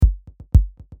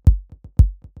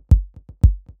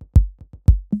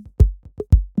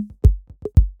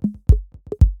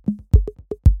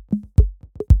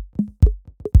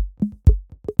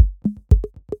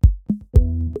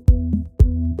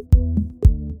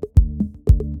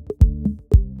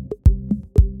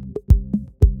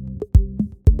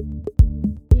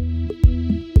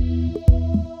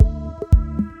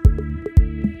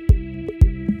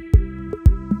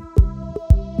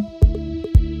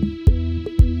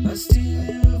I still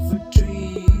have a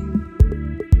dream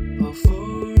of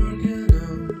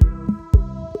organ.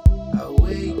 I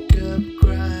wake up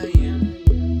crying.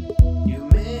 You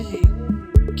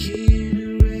make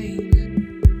it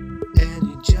rain, and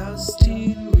it just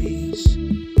didn't reach.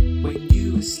 When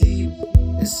you asleep,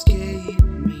 escape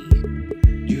me.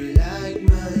 You like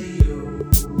my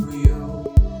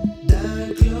yo-yo,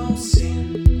 that glows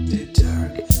in the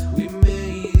dark. We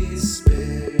made it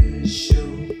special,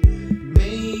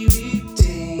 made it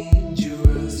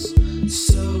dangerous.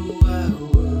 So I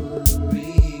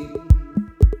worry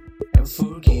and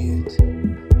forget.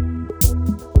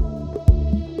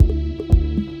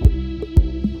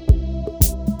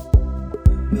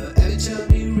 But every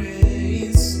time it rains,